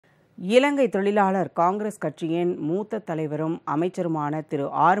இலங்கை தொழிலாளர் காங்கிரஸ் கட்சியின் மூத்த தலைவரும் அமைச்சருமான திரு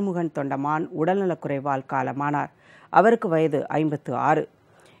ஆறுமுகன் தொண்டமான் உடல்நலக்குறைவால் காலமானார். அவருக்கு வயது 56.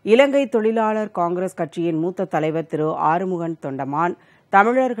 இலங்கை தொழிலாளர் காங்கிரஸ் கட்சியின் மூத்த தலைவர் திரு ஆறுமுகன் தொண்டமான்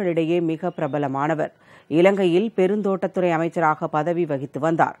தமிழர்களிடையே மிக பிரபலமானவர். இலங்கையில் பெருந்தோட்டத்துறை அமைச்சராக பதவி வகித்து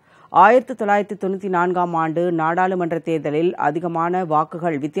வந்தார். 1994ஆம் ஆண்டு நாடாளுமன்ற தேர்தலில் அதிகமான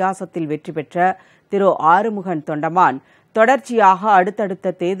வாக்குகள் வித்தியாசத்தில் வெற்றி பெற்ற திரு ஆறுமுகன் தொண்டமான் தொடர்ச்சியாக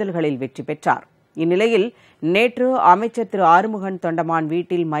அடுத்தடுத்த தேர்தல்களில் வெற்றி பெற்றார். இந்நிலையில் நேற்று அமைச்சர் திரு ஆறுமுகன் தொண்டமான்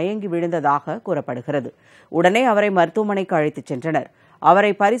வீட்டில் மயங்கி விழுந்ததாக கூறப்படுகிறது. உடனே அவரை மருத்துவமனைக்கு அழைத்துச் சென்றனர்.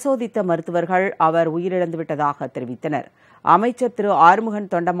 அவரை பரிசோதித்த மருத்துவர்கள் அவர் உயிரிழந்துவிட்டதாக தெரிவித்தனர். அமைச்சர் திரு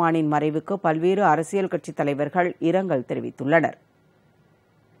ஆறுமுகன் தொண்டமானின் மறைவுக்கு பல்வேறு அரசியல் கட்சித் தலைவர்கள் இரங்கல் தெரிவித்துள்ளனர்.